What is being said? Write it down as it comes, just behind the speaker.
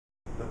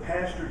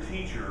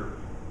pastor-teacher,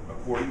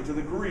 according to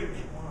the Greek,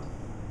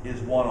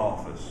 is one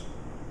office.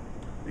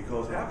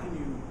 Because how can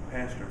you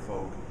pastor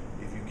folk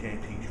if you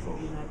can't teach folk?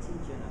 You're not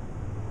teaching them.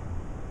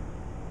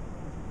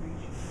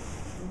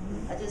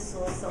 I just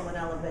saw someone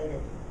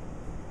elevated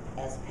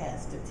as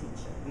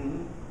pastor-teacher.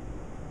 Mm-hmm.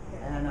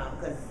 And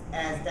because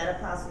as that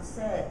apostle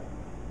said,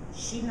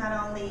 she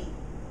not only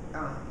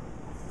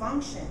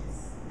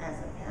functions as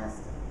a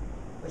pastor,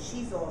 but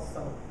she's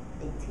also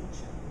a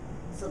teacher.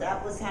 So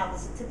that was how the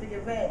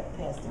certificate read,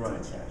 pastor-teacher. Right,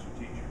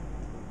 pastor-teacher.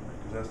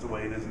 Because that's the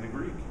way it is in the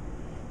Greek.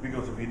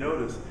 Because if you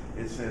notice,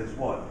 it says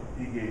what?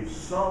 He gave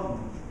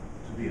some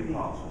to be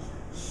apostles,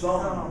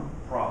 some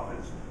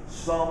prophets,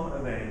 some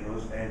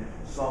evangelists, and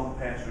some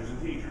pastors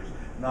and teachers.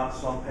 Not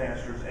some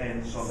pastors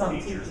and some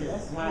teachers.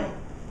 Right.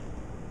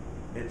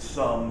 It's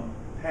some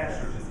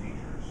pastors and teachers.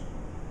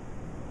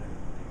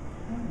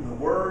 The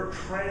word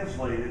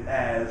translated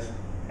as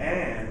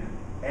 "and"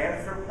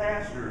 after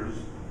pastors,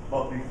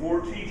 but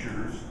before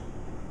teachers,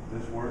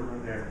 this word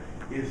right there,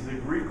 is the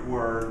Greek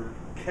word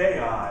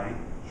 "kai,"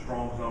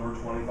 Strong's number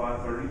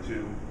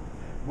 2532,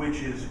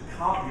 which is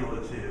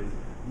copulative,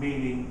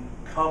 meaning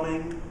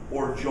coming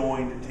or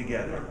joined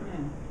together.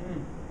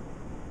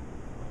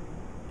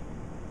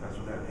 That's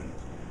what that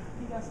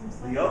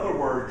means. The other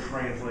word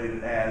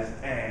translated as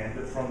 "and"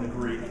 from the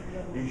Greek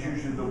is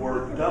usually the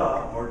word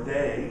 "da" or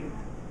 "de,"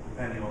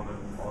 depending on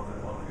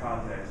the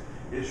context,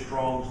 is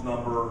Strong's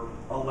number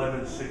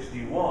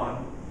 1161,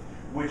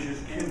 which is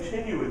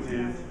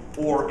continuative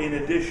or in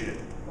addition.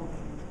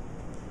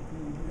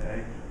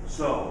 Okay,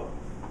 so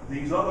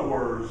these other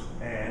words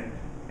and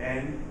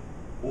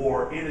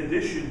or in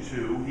addition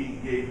to, he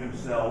gave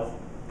himself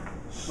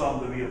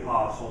some to be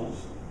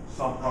apostles,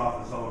 some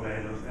prophets, some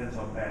evangelists, and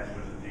some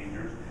pastors and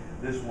teachers.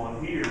 This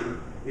one here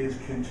is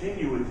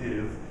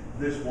continuative.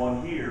 This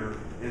one here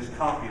is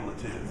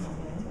copulative.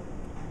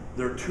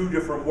 There are two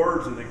different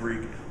words in the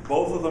Greek.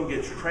 Both of them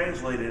get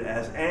translated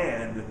as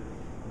 "and,"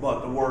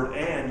 but the word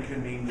 "and"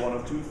 can mean one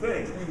of two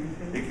things.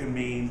 It can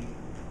mean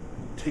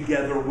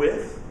together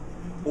with,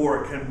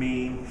 or it can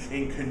mean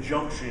in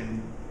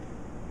conjunction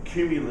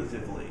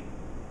cumulatively.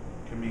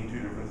 It can mean two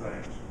different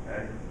things.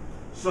 Okay?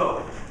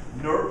 So,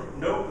 note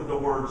that the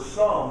word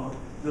 "some"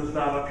 does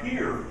not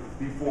appear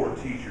before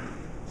teacher.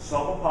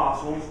 Some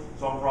apostles,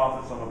 some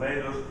prophets, some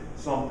evangelists,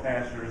 some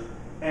pastors,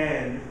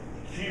 and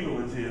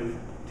cumulative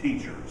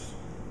teachers.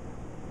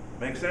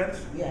 Make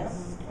sense?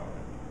 Yes.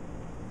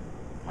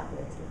 All right.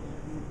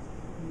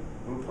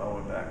 Oops, I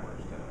went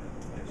backwards, didn't I?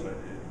 Yes, I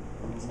did.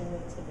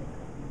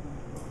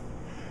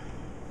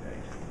 Okay.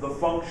 The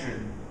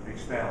function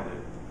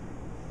expounded.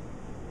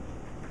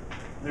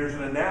 There's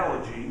an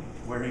analogy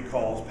where he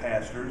calls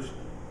pastors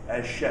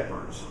as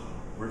shepherds,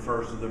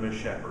 refers to them as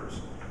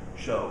shepherds.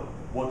 So,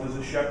 what does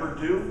a shepherd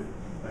do?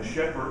 A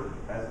shepherd,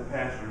 as the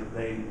pastor,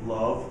 they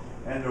love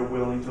and are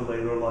willing to lay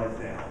their life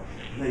down.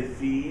 They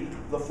feed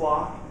the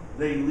flock,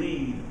 they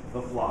lead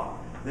the flock,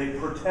 they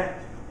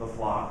protect the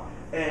flock,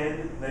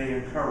 and they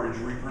encourage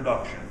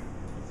reproduction.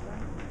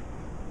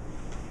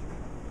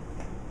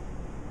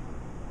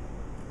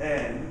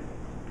 And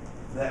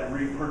that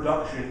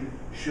reproduction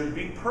should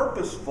be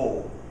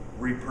purposeful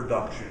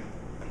reproduction.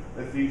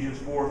 Ephesians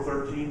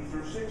 4:13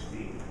 through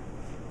 16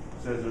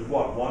 says there's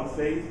what? One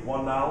faith,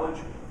 one knowledge,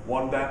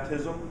 one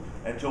baptism,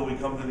 until we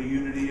come to the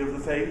unity of the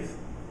faith.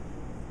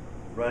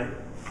 Right?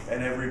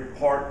 And every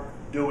part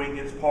doing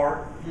its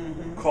part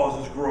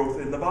causes growth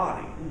in the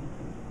body.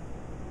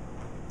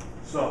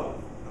 So,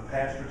 the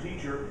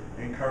pastor-teacher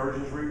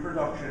encourages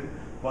reproduction,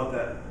 but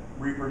that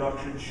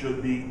reproduction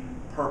should be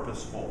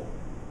purposeful.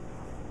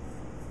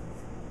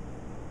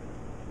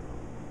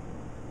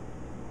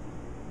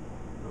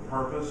 The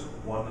purpose,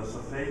 oneness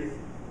of faith,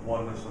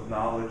 oneness of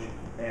knowledge,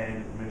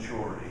 and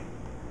maturity.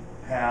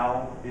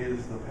 How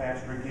is the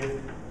pastor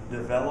gift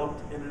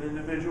developed in an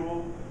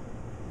individual?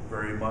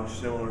 Very much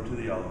similar to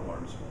the other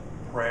ones.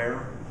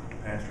 Prayer. The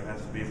pastor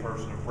has to be a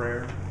person of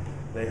prayer.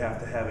 They have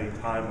to have a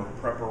time of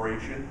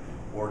preparation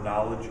or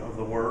knowledge of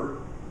the word.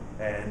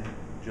 And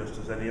just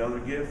as any other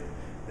gift,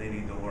 they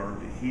need to learn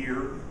to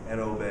hear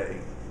and obey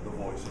the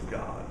voice of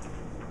God.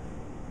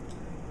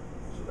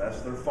 So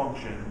that's their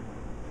function,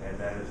 and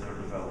that is their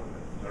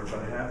development. Does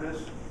everybody have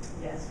this?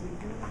 Yes, we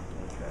do.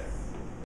 Okay.